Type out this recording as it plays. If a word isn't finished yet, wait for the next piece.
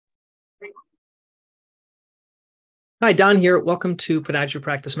Hi, Don here. Welcome to Podiatry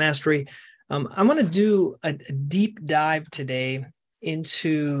Practice Mastery. I'm going to do a deep dive today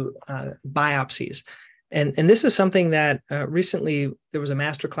into biopsies. And this is something that recently there was a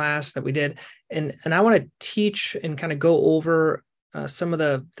master class that we did. And I want to teach and kind of go over some of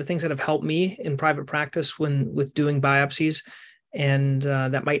the things that have helped me in private practice with doing biopsies. And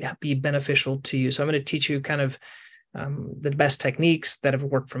that might be beneficial to you. So I'm going to teach you kind of the best techniques that have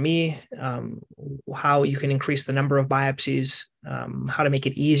worked for me, how you can increase the number of biopsies, how to make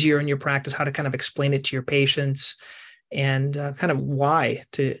it easier in your practice, how to kind of explain it to your patients, and kind of why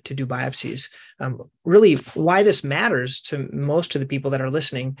to do biopsies. Really, why this matters to most of the people that are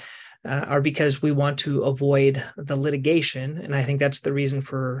listening are because we want to avoid the litigation. And I think that's the reason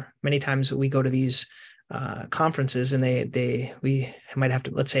for many times that we go to these conferences and we might have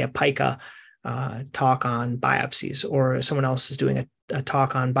to, let's say, a PICA talk on biopsies, or someone else is doing a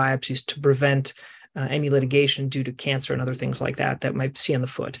talk on biopsies to prevent any litigation due to cancer and other things like that might see on the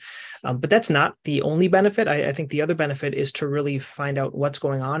foot. But that's not the only benefit. I think the other benefit is to really find out what's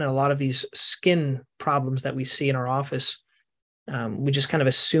going on. And a lot of these skin problems that we see in our office, we just kind of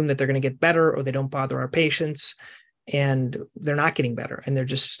assume that they're going to get better, or they don't bother our patients, and they're not getting better, and they're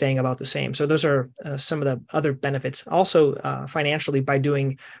just staying about the same. So those are some of the other benefits. Also, financially, by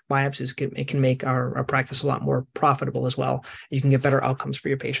doing biopsies, it can make our practice a lot more profitable as well. You can get better outcomes for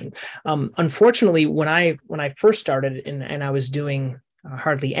your patient. Unfortunately, when I first started and I was doing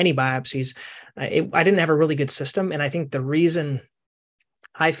hardly any biopsies, I didn't have a really good system. And I think the reason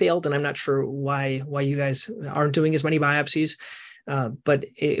I failed, and I'm not sure why you guys aren't doing as many biopsies, but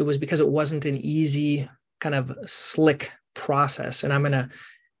it was because it wasn't an easy kind of slick process. And I'm going to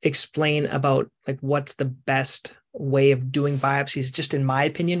explain about like what's the best way of doing biopsies, just in my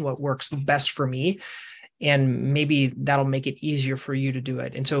opinion, what works best for me. And maybe that'll make it easier for you to do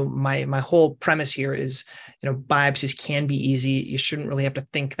it. And so my whole premise here is, biopsies can be easy. You shouldn't really have to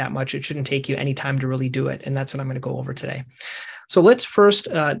think that much. It shouldn't take you any time to really do it. And that's what I'm going to go over today. So let's first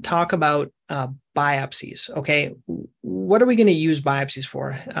talk about biopsies. Okay, what are we going to use biopsies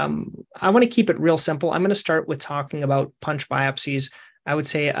for? I want to keep it real simple. I'm going to start with talking about punch biopsies. I would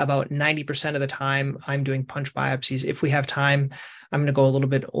say about 90% of the time I'm doing punch biopsies. If we have time, I'm going to go a little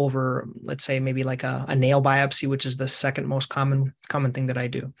bit over, let's say maybe like a nail biopsy, which is the second most common thing that I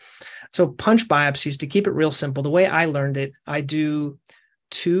do. So punch biopsies, to keep it real simple, the way I learned it, I do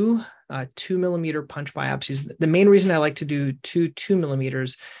two 2 millimeter punch biopsies. The main reason I like to do two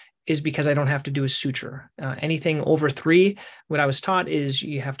millimeters is because I don't have to do a suture. Anything over 3, what I was taught is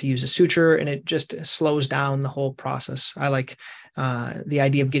you have to use a suture, and it just slows down the whole process. I like the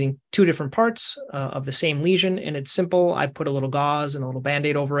idea of getting 2 different parts of the same lesion, and it's simple. I put a little gauze and a little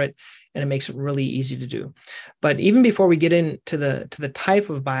Band-Aid over it, and it makes it really easy to do. But even before we get into the type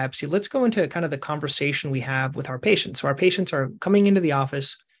of biopsy, let's go into kind of the conversation we have with our patients. So our patients are coming into the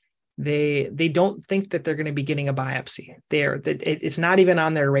office. They don't think that they're going to be getting a biopsy. It's not even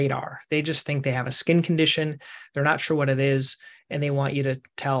on their radar. They just think they have a skin condition. They're not sure what it is, and they want you to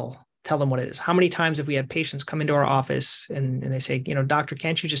tell them what it is. How many times have we had patients come into our office and they say, doctor,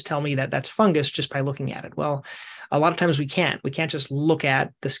 can't you just tell me that that's fungus just by looking at it? Well, a lot of times we can't. We can't just look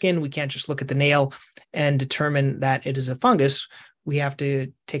at the skin. We can't just look at the nail and determine that it is a fungus. We have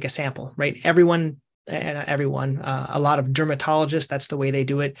to take a sample, right? A lot of dermatologists, that's the way they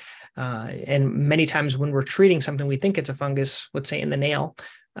do it. And many times when we're treating something, we think it's a fungus, let's say in the nail,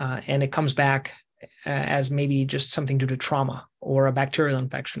 and it comes back as maybe just something due to trauma or a bacterial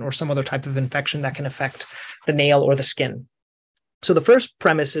infection or some other type of infection that can affect the nail or the skin. So the first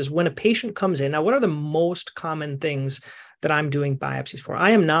premise is when a patient comes in, now what are the most common things that I'm doing biopsies for?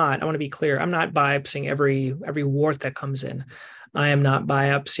 I want to be clear, I'm not biopsying every wart that comes in. I am not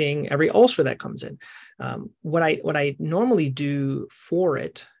biopsying every ulcer that comes in. What I normally do for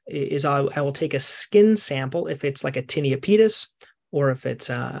it is I will take a skin sample if it's like a tinea pedis, or if it's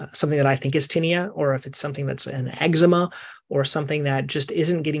something that I think is tinea, or if it's something that's an eczema, or something that just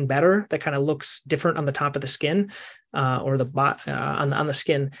isn't getting better, that kind of looks different on the top of the skin, or on the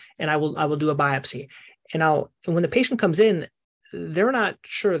skin, and I will do a biopsy. And when the patient comes in, they're not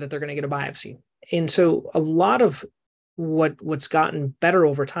sure that they're going to get a biopsy, and so a lot of what's gotten better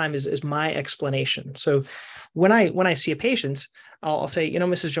over time is my explanation. So when I see a patient, I'll say,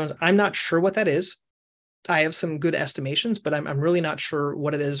 Mrs. Jones, I'm not sure what that is. I have some good estimations, but I'm really not sure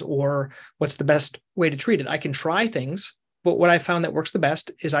what it is or what's the best way to treat it. I can try things, but what I found that works the best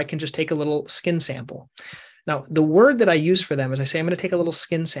is I can just take a little skin sample. Now, the word that I use for them is I say, I'm going to take a little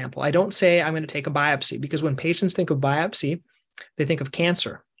skin sample. I don't say I'm going to take a biopsy, because when patients think of biopsy, they think of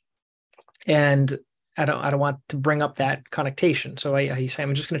cancer. And I don't want to bring up that connotation. So I say,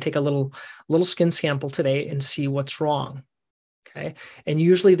 I'm just going to take a little skin sample today and see what's wrong. Okay. And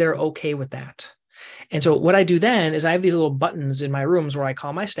usually they're okay with that. And so what I do then is I have these little buttons in my rooms where I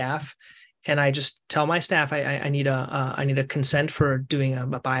call my staff and I just tell my staff I need a consent for doing a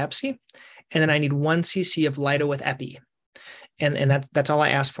biopsy. And then I need 1 cc of Lido with epi. And that's all I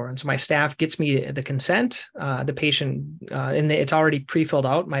ask for. And so my staff gets me the consent, the patient, and it's already pre-filled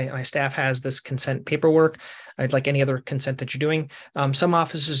out. My staff has this consent paperwork, like any other consent that you're doing. Some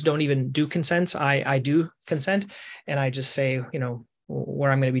offices don't even do consents. I do consent, and I just say,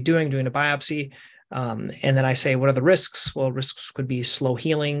 where I'm going to be doing a biopsy. And then I say, what are the risks? Well, risks could be slow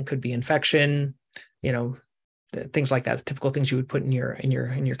healing, could be infection, things like that, the typical things you would put in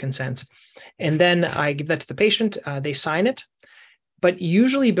your consents. And then I give that to the patient. They sign it. But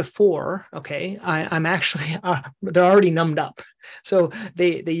usually before, I'm actually, they're already numbed up. So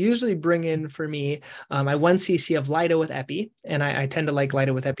they usually bring in for me my 1 cc of Lido with epi. And I tend to like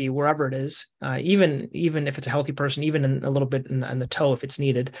Lido with epi wherever it is, even if it's a healthy person, even a little bit in the toe if it's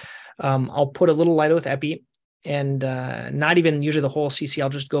needed. I'll put a little Lido with epi and not even usually the whole cc. I'll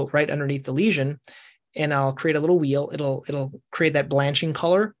just go right underneath the lesion and I'll create a little wheel. It'll create that blanching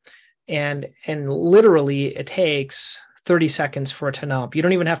color. And literally it takes 30 seconds for it to numb up. You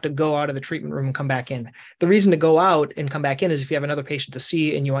don't even have to go out of the treatment room and come back in. The reason to go out and come back in is if you have another patient to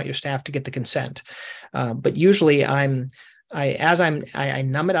see and you want your staff to get the consent. But usually I numb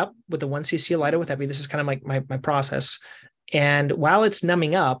it up with the 1 cc of Lido with epi. This is kind of like my process. And while it's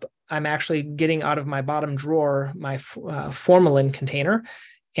numbing up, I'm actually getting out of my bottom drawer my formalin container.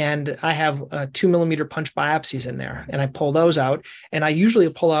 And I have 2 millimeter punch biopsies in there. And I pull those out. And I usually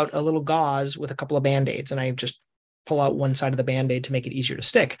pull out a little gauze with a couple of Band-Aids. And I just pull out one side of the Band-Aid to make it easier to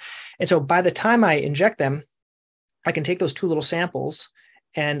stick. And so by the time I inject them, I can take those 2 little samples,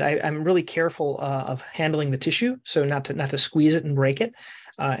 and I'm really careful of handling the tissue, so not to squeeze it and break it.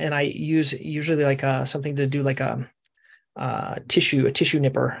 And I use usually like something to do like a tissue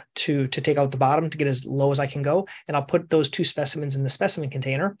nipper to take out the bottom to get as low as I can go. And I'll put those 2 specimens in the specimen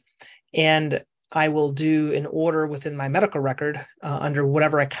container, and I will do an order within my medical record under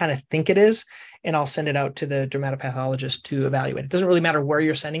whatever I kind of think it is, and I'll send it out to the dermatopathologist to evaluate. It doesn't really matter where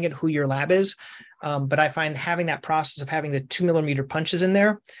you're sending it, who your lab is, but I find having that process of having the 2 millimeter punches in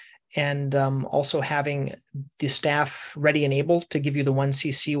there and also having the staff ready and able to give you the 1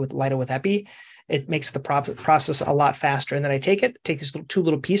 cc with Lido with epi, it makes the process a lot faster. And then I take these 2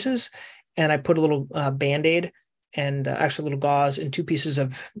 little pieces, and I put a little Band-Aid and actually a little gauze and 2 pieces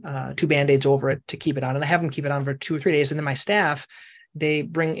of 2 Band-Aids over it to keep it on. And I have them keep it on for 2 or 3 days. And then my staff, they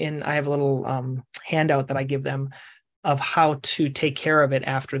bring in, I have a little handout that I give them of how to take care of it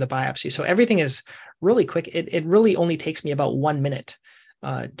after the biopsy. So everything is really quick. It really only takes me about 1 minute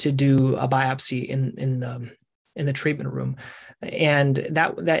to do a biopsy in the treatment room. And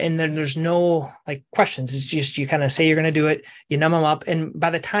and then there's no like questions. It's just, you kind of say you're going to do it, you numb them up. And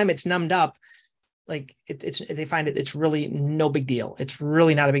by the time it's numbed up, like they find it's really no big deal. It's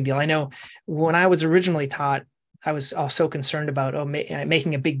really not a big deal. I know when I was originally taught, I was so concerned about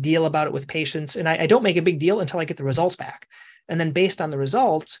making a big deal about it with patients. And I don't make a big deal until I get the results back. And then based on the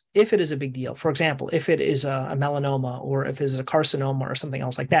results, if it is a big deal, for example, if it is a melanoma or if it is a carcinoma or something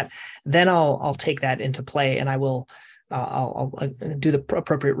else like that, then I'll take that into play, and I'll do the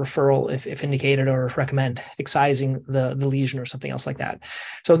appropriate referral if indicated, or recommend excising the lesion or something else like that.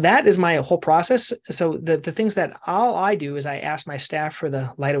 So that is my whole process. So the things that all I do is I ask my staff for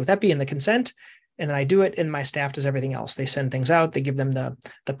the Lido with epi and the consent, and then I do it, and my staff does everything else. They send things out, they give them the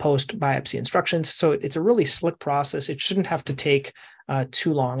post biopsy instructions. So it's a really slick process. It shouldn't have to take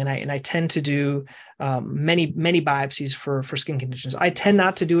too long. And I tend to do many biopsies for skin conditions. I tend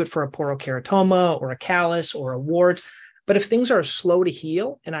not to do it for a porokeratoma or a callus or a wart. But if things are slow to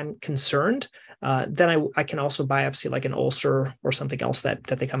heal and I'm concerned, then I can also biopsy like an ulcer or something else that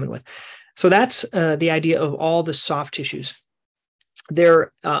they come in with. So that's the idea of all the soft tissues.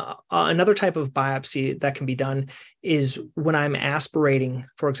 There, another type of biopsy that can be done is when I'm aspirating,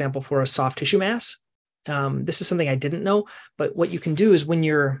 for example, for a soft tissue mass. This is something I didn't know, but what you can do is when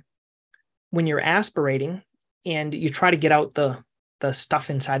you're aspirating and you try to get out the stuff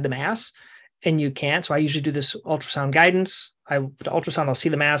inside the mass, and you can't. So I usually do this ultrasound guidance. I'll see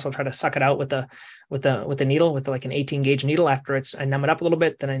the mass. I'll try to suck it out with the needle, with like an 18 gauge needle. After I numb it up a little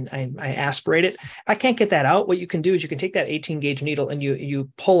bit, then I aspirate it. If I can't get that out, what you can do is you can take that 18 gauge needle and you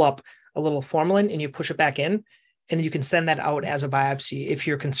pull up a little formalin and you push it back in, And then you can send that out as a biopsy if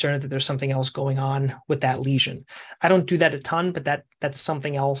you're concerned that there's something else going on with that lesion. I don't do that a ton, but that's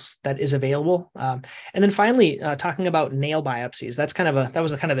something else that is available. And then finally, talking about nail biopsies, that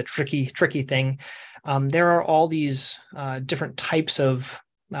was kind of the tricky thing. There are all these different types of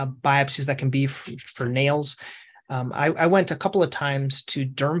biopsies that can be for nails. I went a couple of times to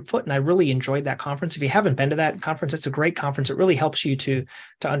DermFoot, and I really enjoyed that conference. If you haven't been to that conference, it's a great conference. It really helps you to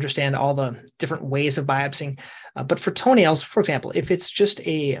understand all the different ways of biopsying. But for toenails, for example, if it's just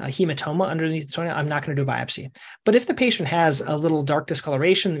a hematoma underneath the toenail, I'm not going to do a biopsy. But if the patient has a little dark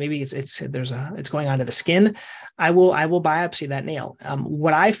discoloration, maybe it's going onto the skin, I will biopsy that nail.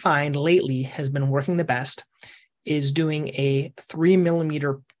 What I find lately has been working the best is doing a 3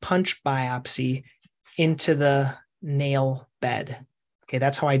 millimeter punch biopsy into the nail bed. Okay,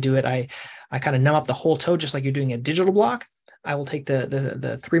 that's how I do it. I kind of numb up the whole toe, just like you're doing a digital block. I will take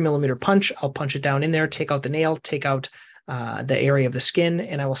the 3 millimeter punch. I'll punch it down in there, take out the nail, take out the area of the skin,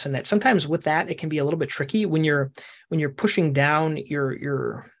 and I will send that. Sometimes with that, it can be a little bit tricky when you're pushing down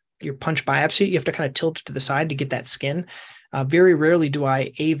your punch biopsy. You have to kind of tilt it to the side to get that skin. Very rarely do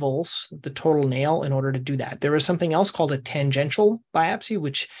I avulse the total nail in order to do that. There is something else called a tangential biopsy,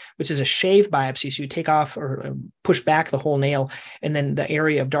 which is a shave biopsy. So you take off or push back the whole nail, and then the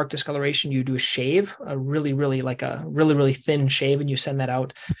area of dark discoloration, you do a shave, a really thin shave, and you send that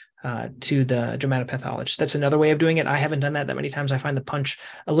out to the dermatopathologist. That's another way of doing it. I haven't done that many times. I find the punch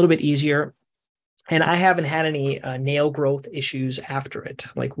a little bit easier. And I haven't had any nail growth issues after it,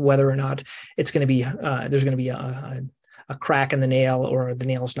 like whether or not it's going to be, there's going to be a crack in the nail or the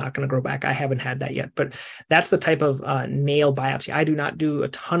nail's not going to grow back. I haven't had that yet, but that's the type of nail biopsy. I do not do a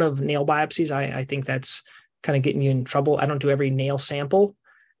ton of nail biopsies. I think that's kind of getting you in trouble. I don't do every nail sample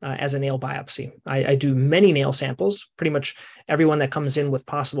as a nail biopsy. I do many nail samples, pretty much everyone that comes in with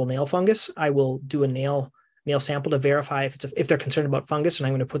possible nail fungus. I will do a nail sample to verify if they're concerned about fungus, and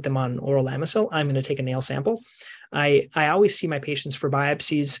I'm going to put them on oral Lamisil. I'm going to take a nail sample. I always see my patients for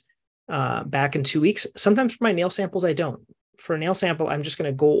biopsies back in 2 weeks. Sometimes for my nail samples, I don't. For a nail sample, I'm just going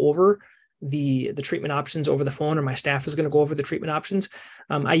to go over the treatment options over the phone, or my staff is going to go over the treatment options.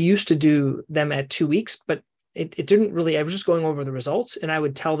 I used to do them at 2 weeks, but it didn't really, I was just going over the results, and I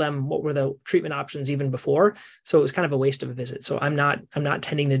would tell them what were the treatment options even before. So it was kind of a waste of a visit. So I'm not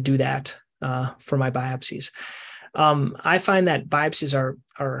tending to do that for my biopsies. I find that biopsies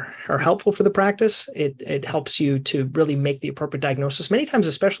are helpful for the practice. It helps you to really make the appropriate diagnosis. Many times,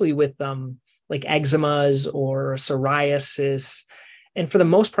 especially with like eczemas or psoriasis, and for the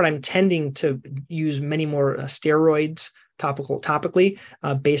most part, I'm tending to use many more steroids topically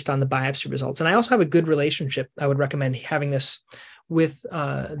based on the biopsy results. And I also have a good relationship. I would recommend having this with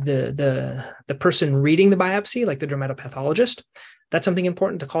the person reading the biopsy, like the dermatopathologist. That's something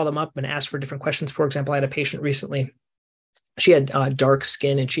important to call them up and ask for different questions. For example, I had a patient recently. She had dark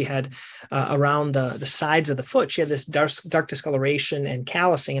skin, and she had around the sides of the foot, she had this dark discoloration and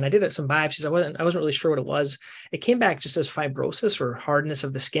callousing. And I did some biopsies. I wasn't really sure what it was. It came back just as fibrosis or hardness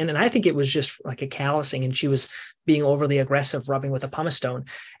of the skin. And I think it was just like a callousing, and she was being overly aggressive, rubbing with a pumice stone.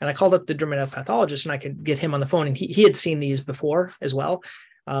 And I called up the dermatopathologist, and I could get him on the phone. And he had seen these before as well.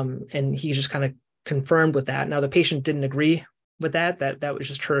 And he just kind of confirmed with that. Now, the patient didn't agree with that was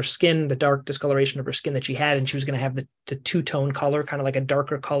just her skin, the dark discoloration of her skin that she had, and she was going to have the two-tone color, kind of like a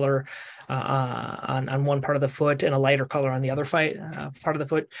darker color on one part of the foot and a lighter color on the other part of the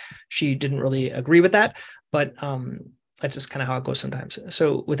foot. She didn't really agree with that, but that's just kind of how it goes sometimes.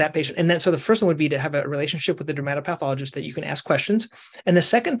 So with that patient, and then so the first one would be to have a relationship with the dermatopathologist that you can ask questions, and the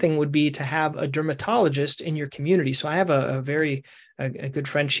second thing would be to have a dermatologist in your community. So I have a very good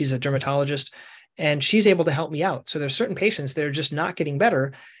friend. She's a dermatologist, and she's able to help me out. So there's certain patients that are just not getting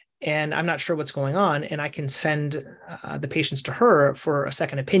better, and I'm not sure what's going on. And I can send the patients to her for a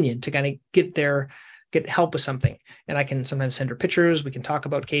second opinion to kind of get help with something. And I can sometimes send her pictures. We can talk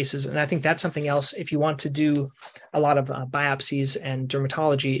about cases. And I think that's something else. If you want to do a lot of biopsies and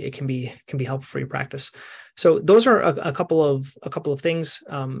dermatology, it can be helpful for your practice. So those are a couple of things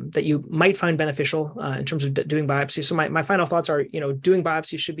that you might find beneficial in terms of doing biopsies. So my final thoughts are, doing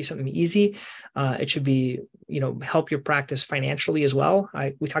biopsies should be something easy. It should be, help your practice financially as well.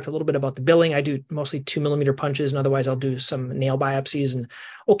 We talked a little bit about the billing. I do mostly 2 millimeter punches, and otherwise I'll do some nail biopsies, and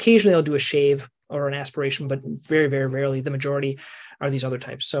occasionally I'll do a shave or an aspiration, but very, very rarely. The majority are these other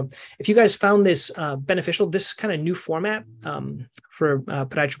types. So if you guys found this beneficial, this kind of new format for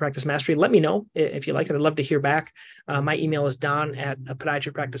Podiatry Practice Mastery, let me know if you like it. I'd love to hear back. My email is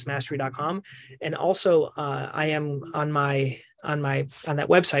don@podiatrypracticemastery.com. And also I am on my on that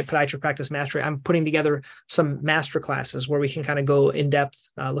website, Podiatry Practice Mastery, I'm putting together some master classes where we can kind of go in depth,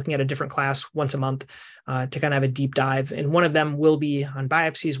 looking at a different class once a month to kind of have a deep dive. And one of them will be on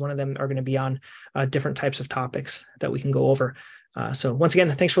biopsies. One of them are going to be on different types of topics that we can go over. So once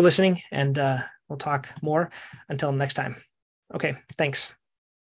again, thanks for listening, and we'll talk more until next time. Okay, thanks.